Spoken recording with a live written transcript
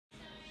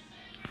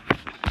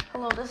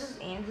Hello, this is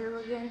Andrew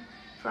again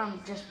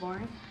from Just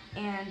Boring,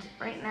 and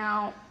right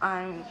now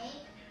I'm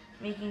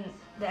making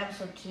the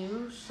episode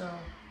 2, so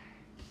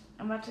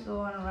I'm about to go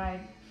on a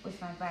ride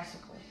with my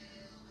bicycle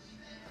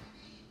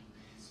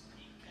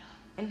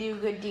and do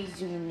good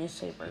deeds in the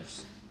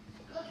newspapers.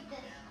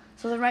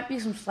 So there might be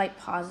some slight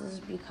pauses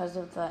because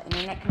of the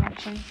internet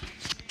connection,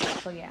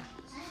 so yeah.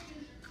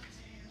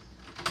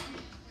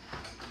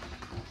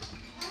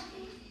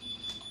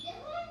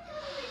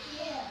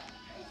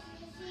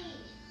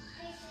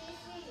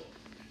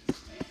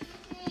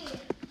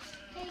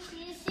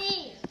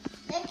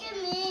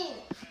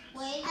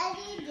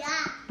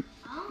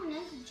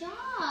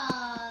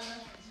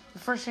 The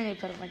first thing they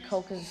put in my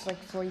Coke is like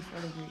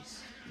 44 degrees.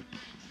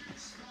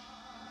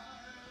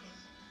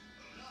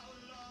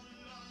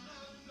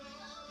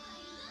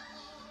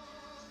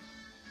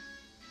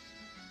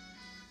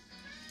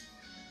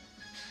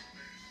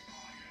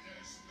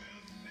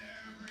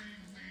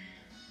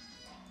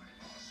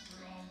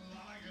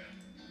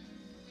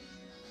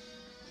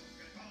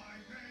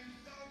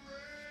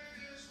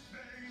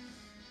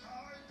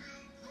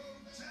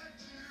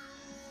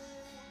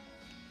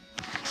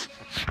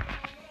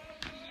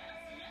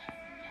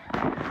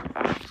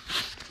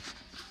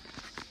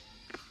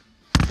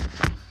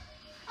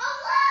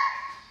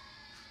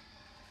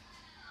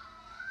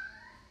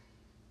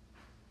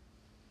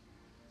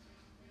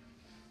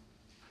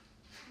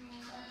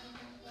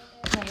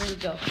 There you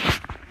go.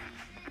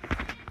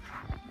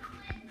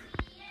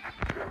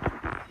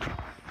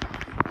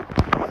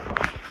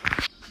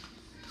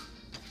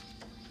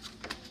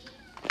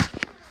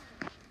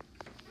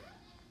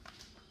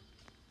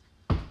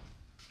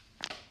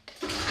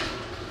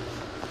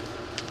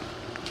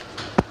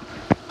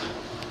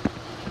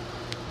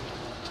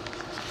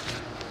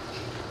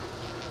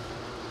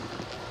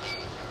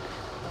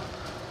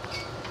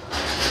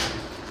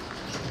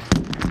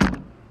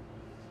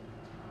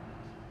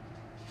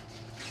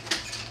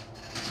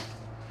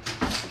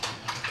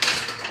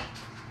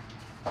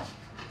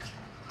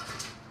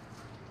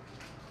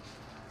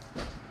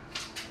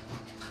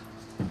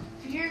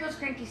 If you hear those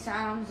cranky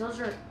sounds,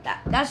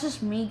 that's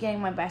just me getting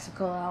my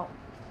bicycle out.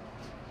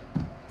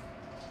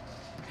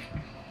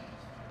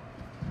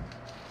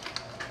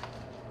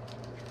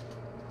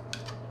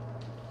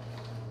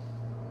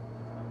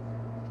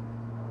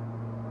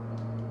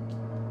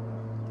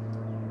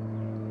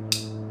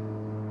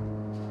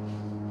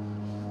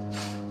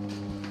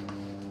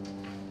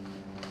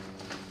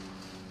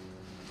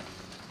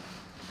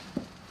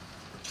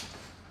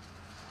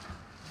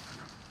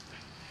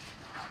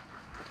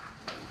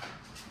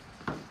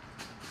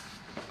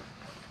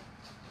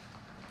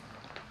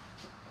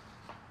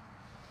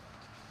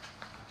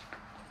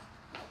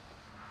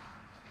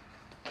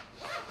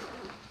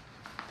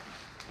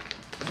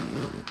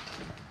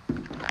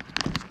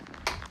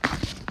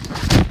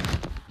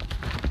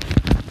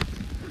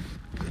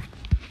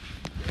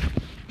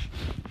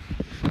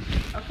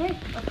 Okay,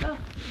 let's go.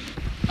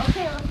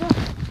 Okay, let's go.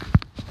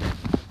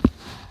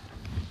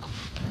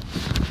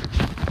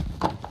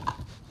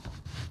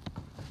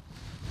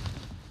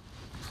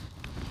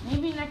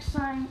 Maybe next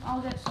time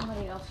I'll get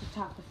somebody else to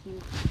talk with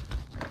you.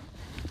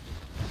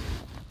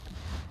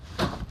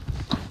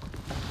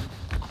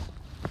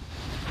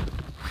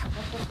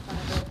 That's what's fun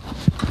of it.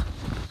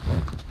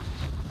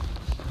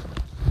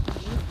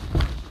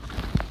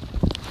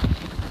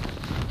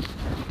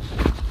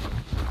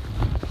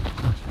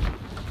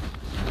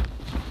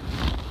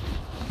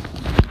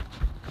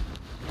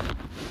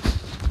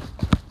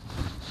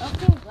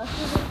 Okay, let's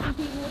go get some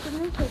people with the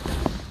newspaper.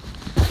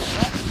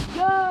 Let's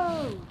go!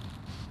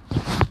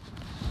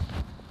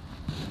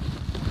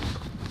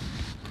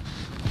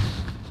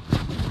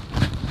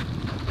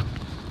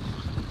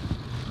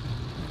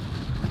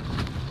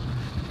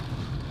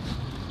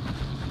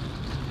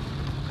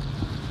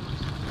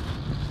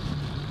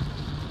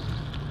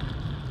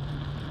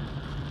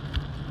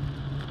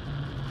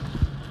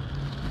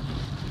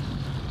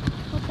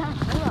 What time?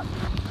 Hold up.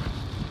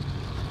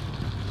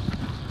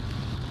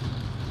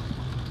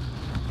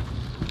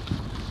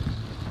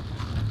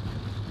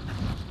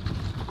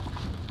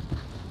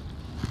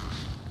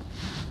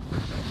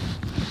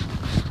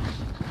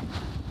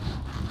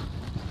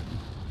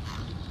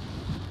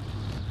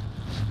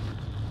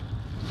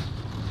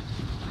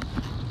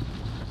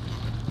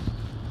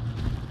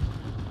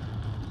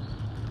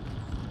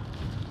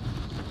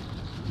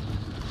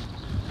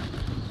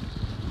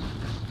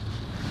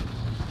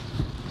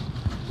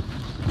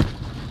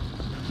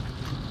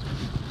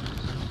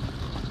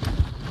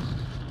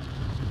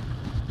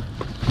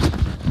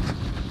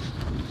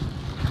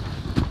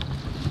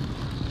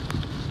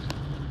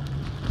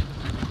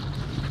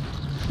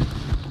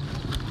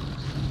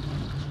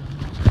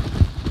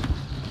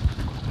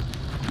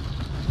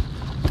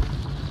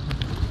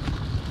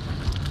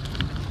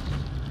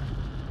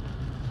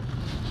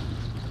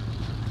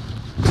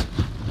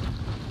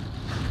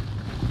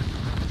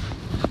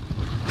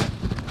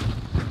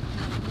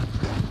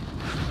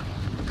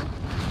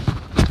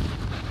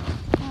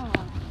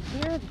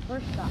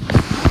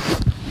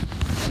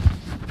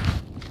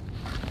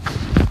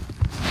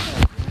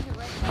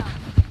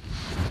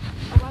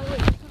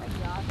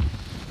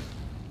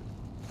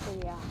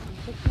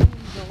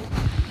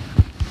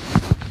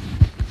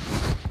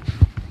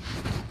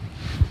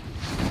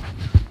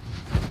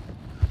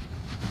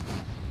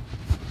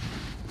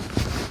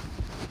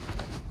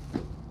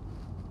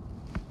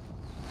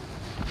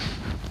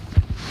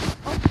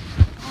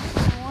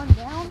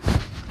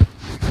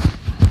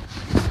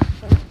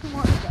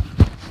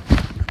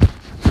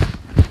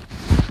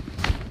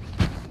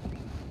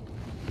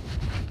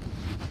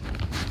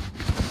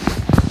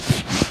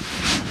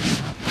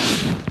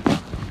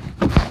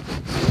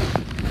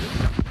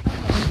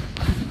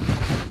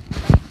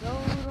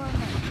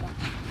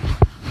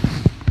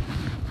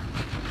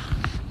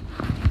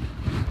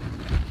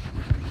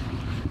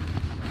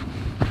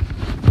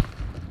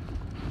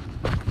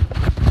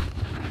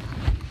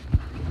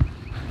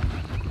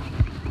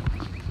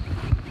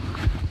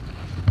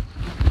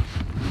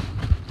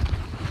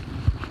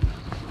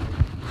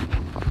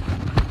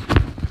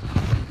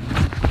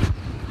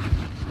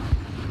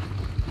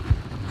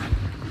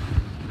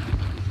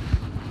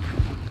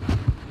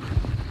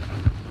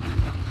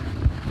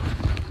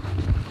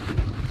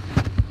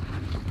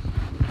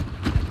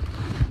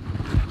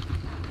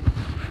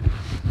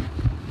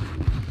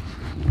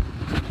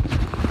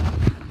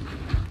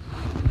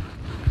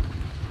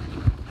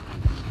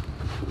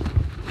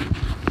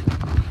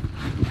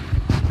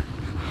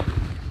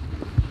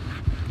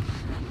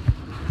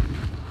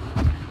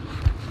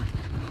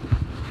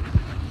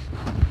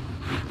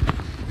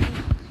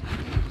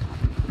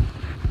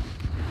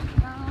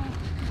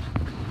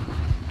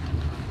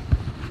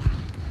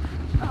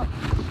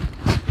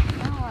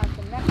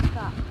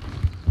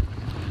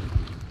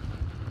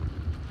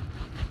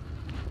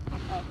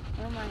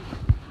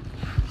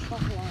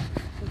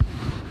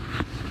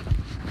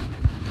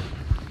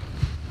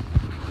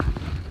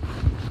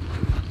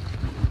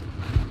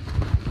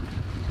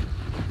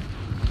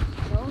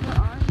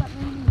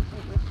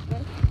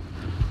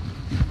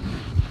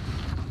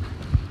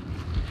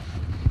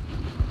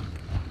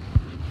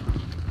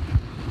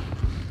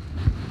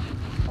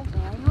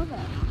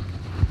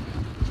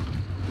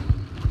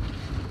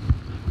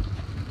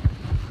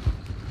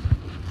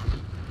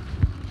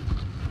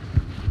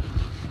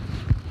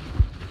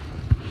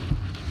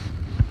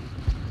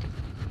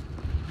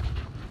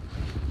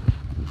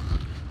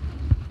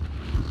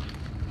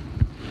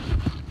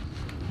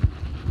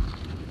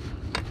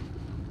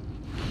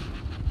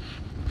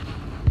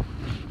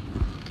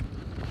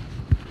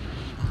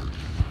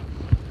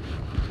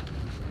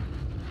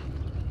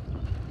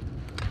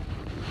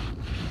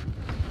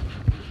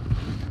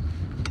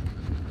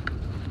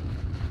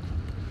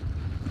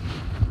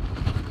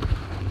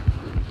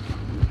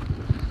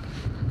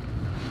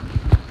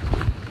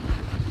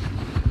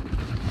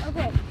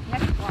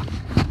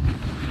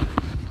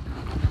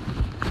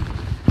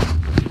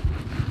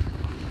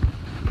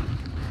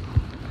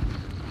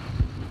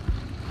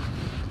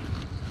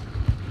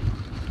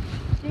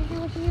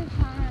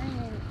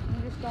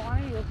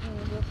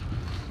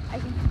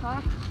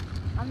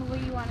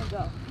 want to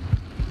go.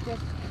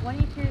 Just when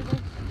you hear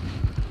this,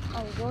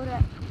 go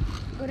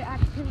to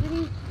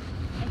activities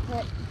and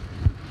put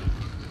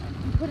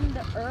in the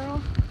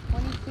URL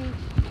when you see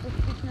the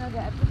description of the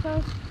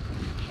episode,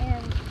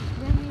 and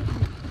then you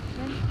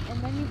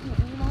can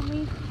email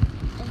me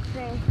and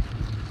say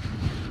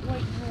what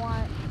you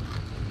want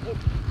it,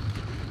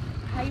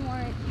 how you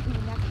want it to be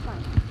next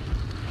time,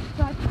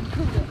 so I can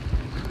improve it.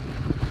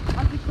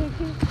 I'll be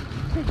taking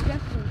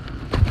suggestions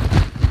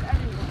from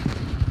everyone.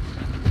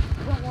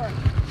 Don't worry.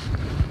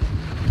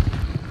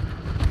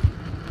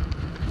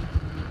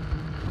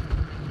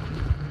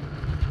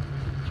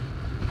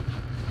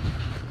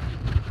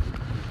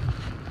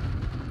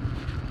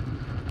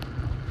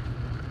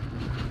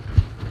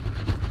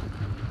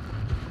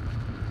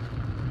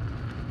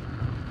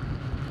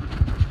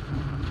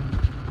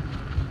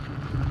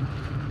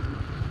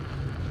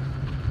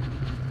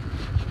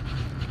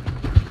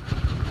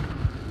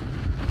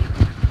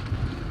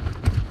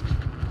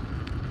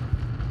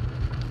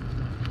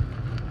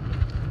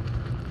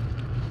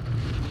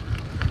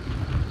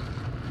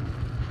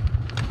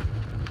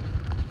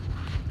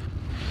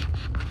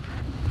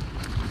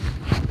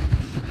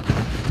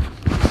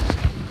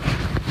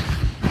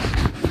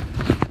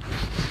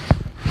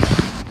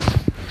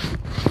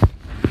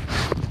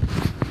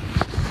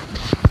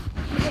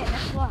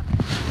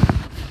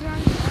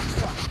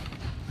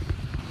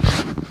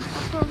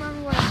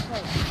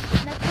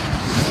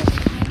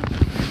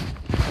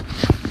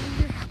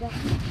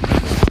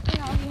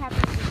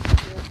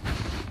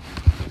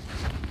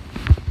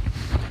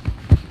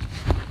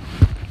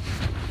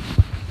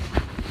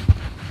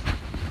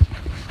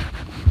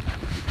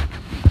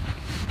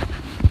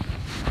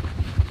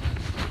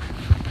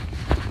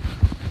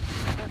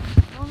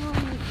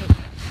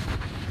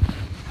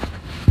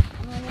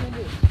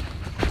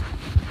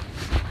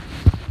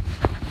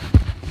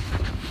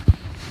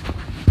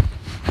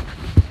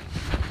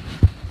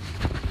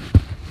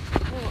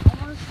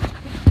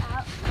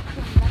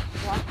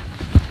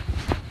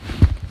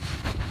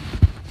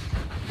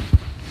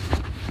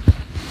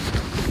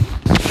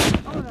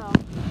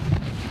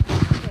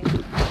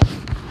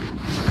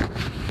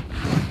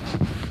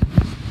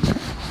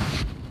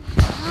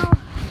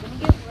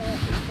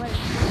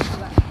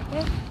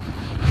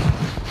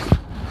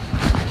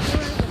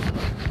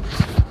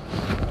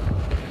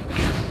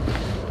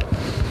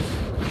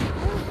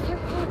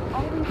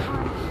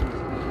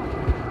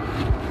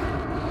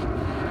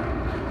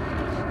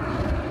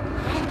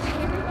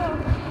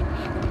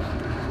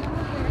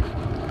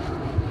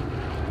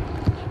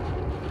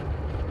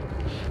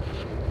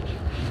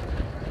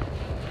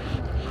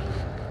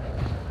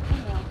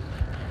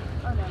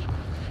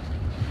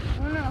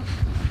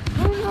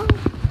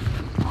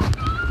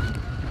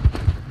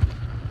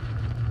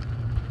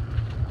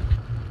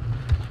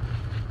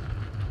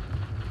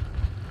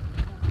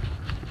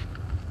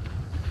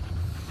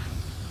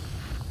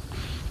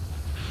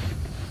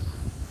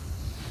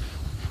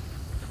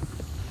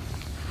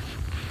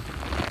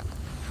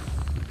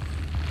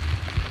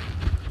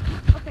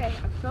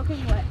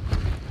 Soaking wet,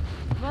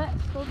 but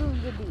still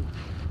doing good deeds.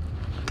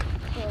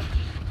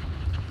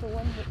 So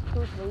when the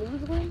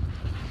balloons win,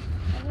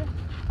 I guess.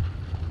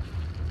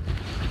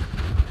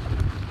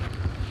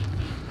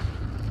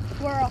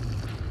 Squirrel.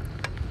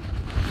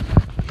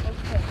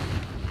 Okay.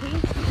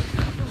 These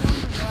are the ones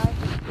that drive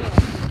the squirrel.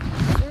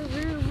 They're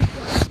really weak.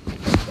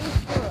 They're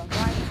squirrel.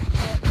 Why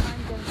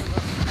find them to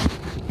work?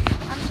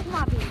 Come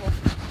on, people.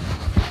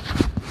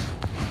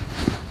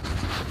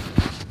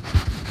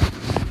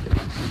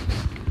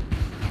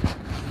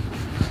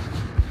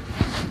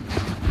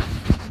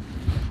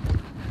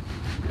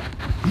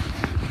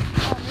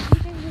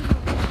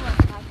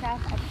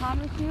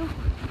 You,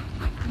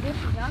 this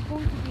is not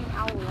going to be an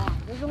hour long.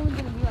 This is only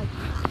going to be like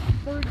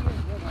 30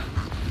 minutes.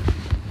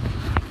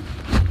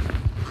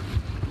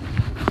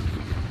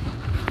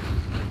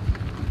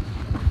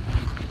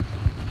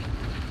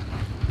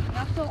 And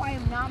also, I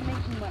am not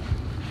making money.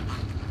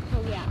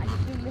 So yeah, I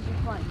just think this is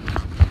fun.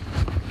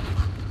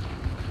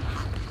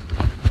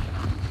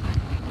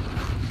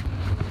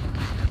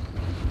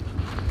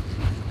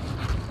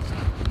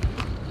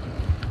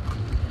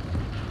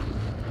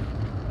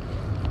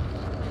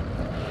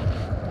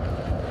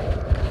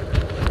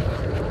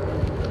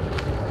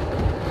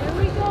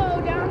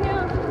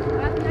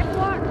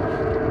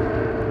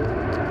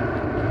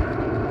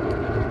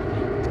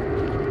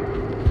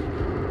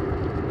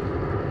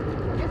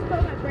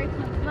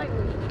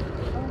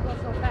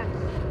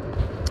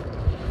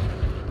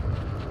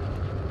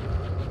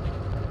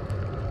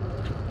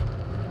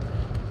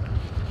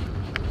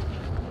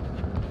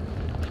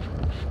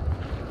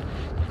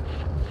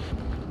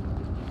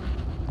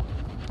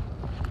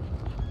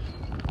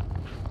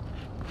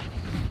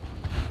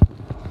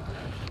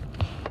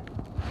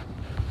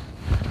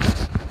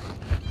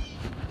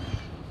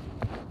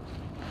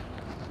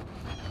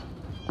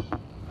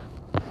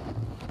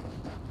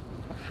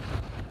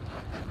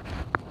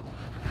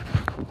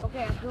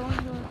 Okay,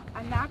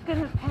 I'm not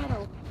gonna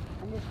pedal.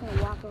 I'm just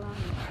gonna walk around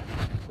it.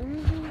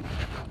 Really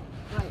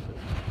lightly.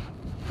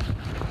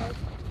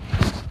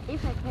 Okay?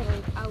 if I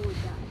could, I would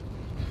die.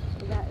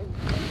 So that is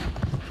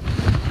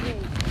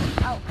big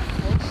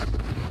outcome.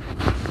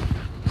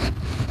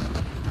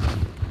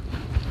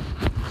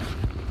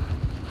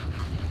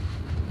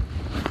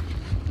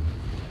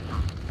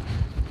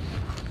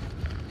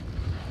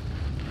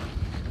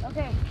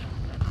 Okay,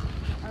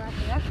 I'm at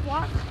the next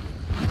walk.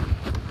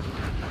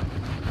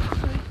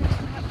 So we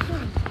can have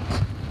soon.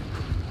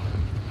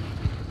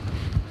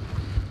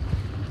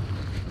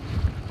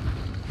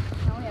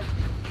 Now we have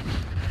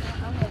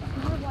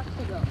 2 more blocks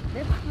to go.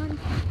 This one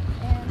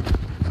and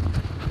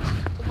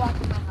the block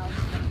in my house.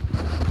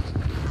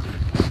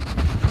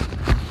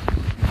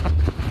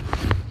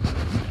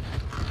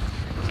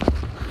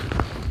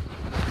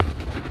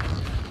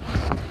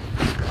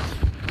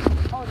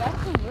 Oh,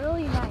 that's some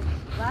really nice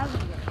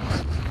lavender.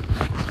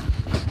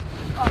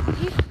 Oh,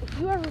 if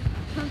you ever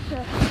come to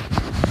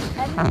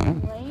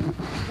Edmonton Lane,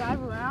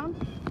 drive around,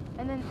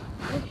 and then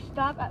just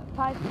stop at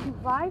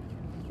 525,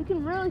 you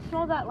can really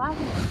smell that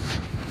lavender.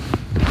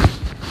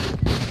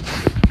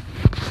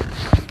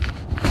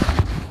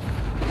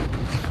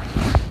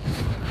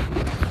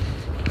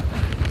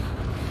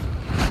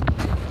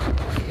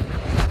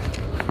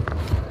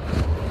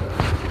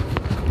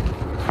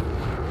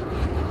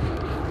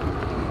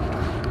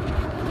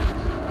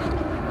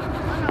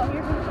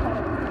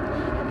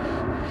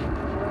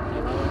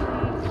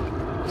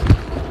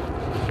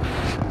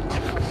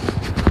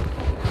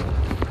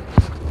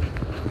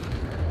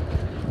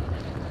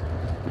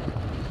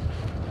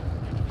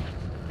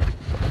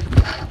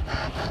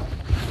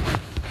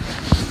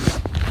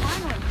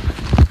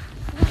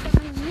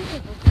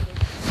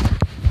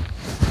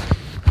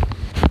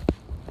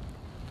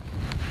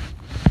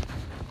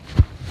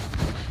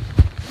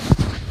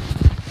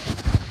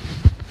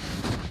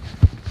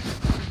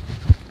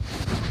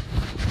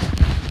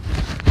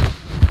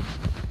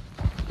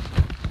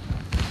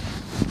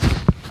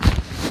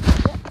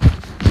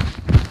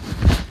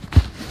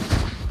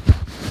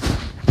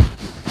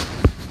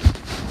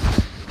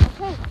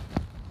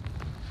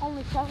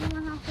 Only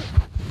 7.5 feet.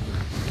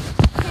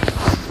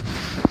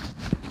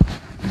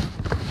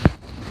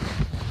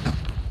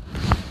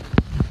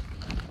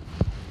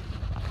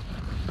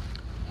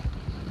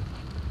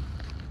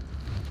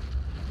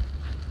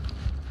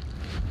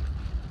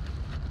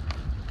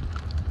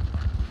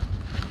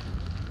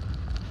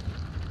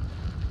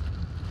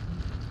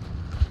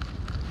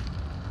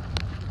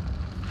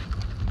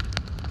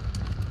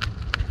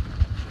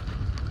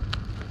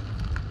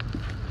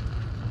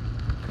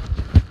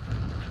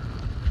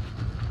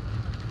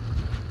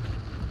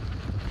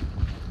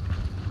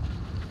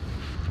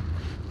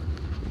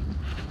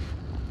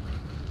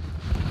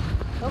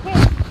 Okay,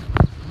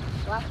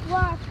 last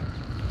walk.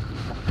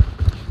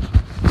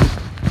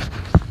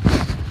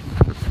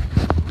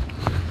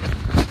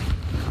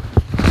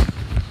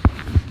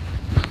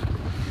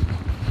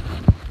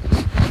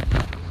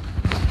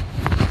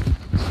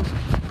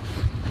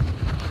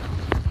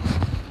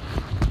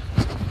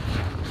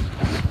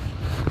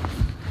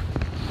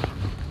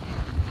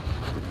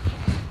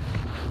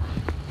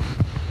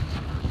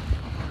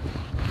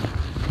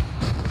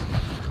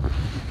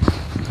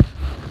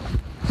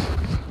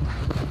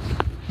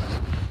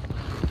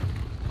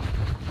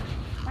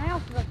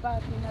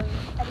 About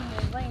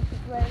Edmonton Lane, if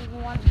you ever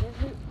want to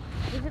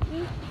visit me,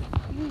 you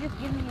can just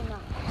give me a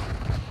knock.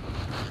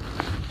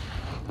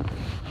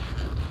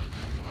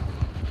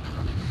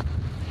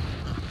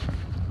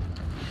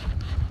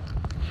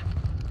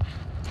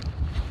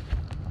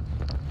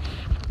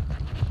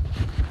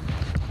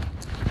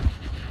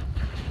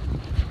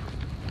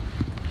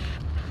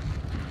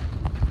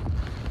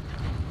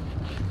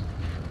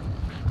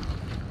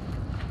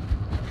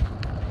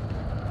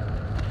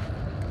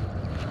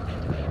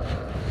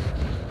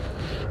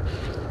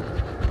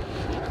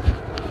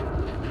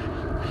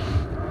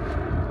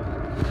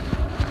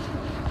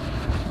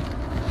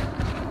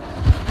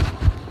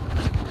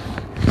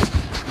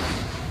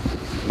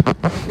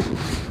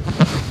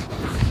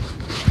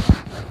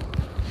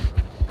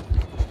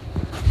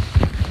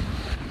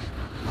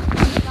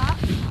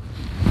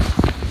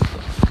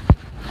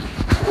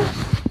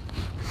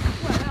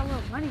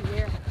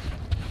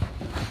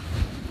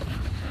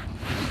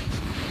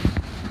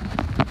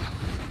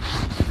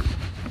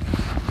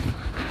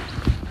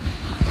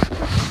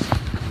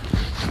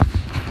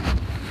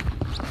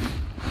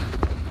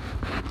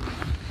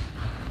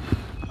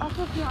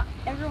 Also, if you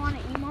ever want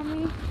to email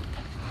me,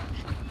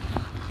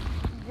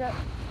 just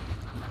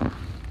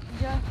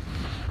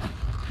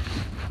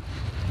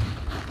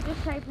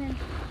type in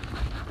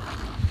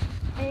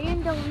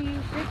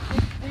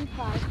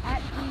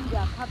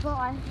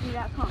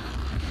anw6635@gmail.com.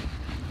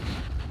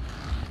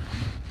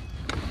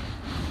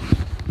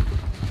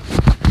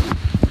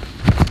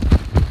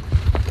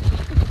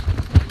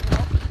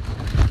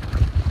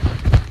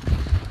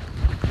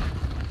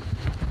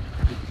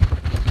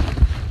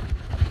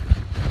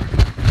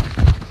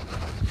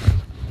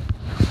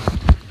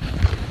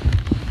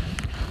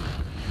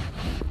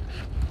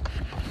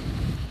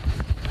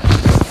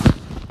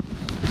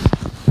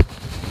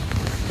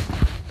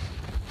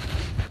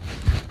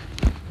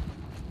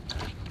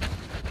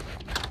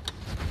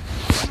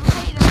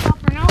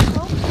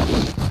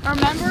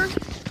 remember,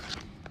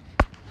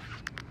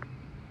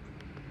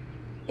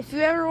 if you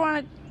ever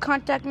want to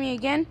contact me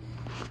again,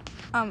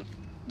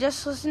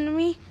 just listen to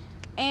me,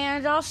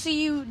 and I'll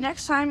see you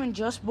next time in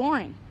Just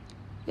Boring.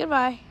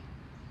 Goodbye.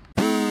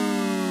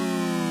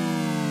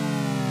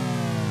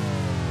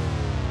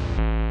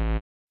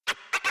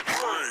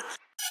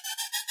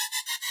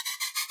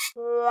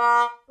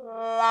 La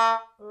la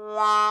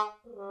la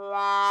la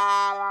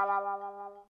la la la la.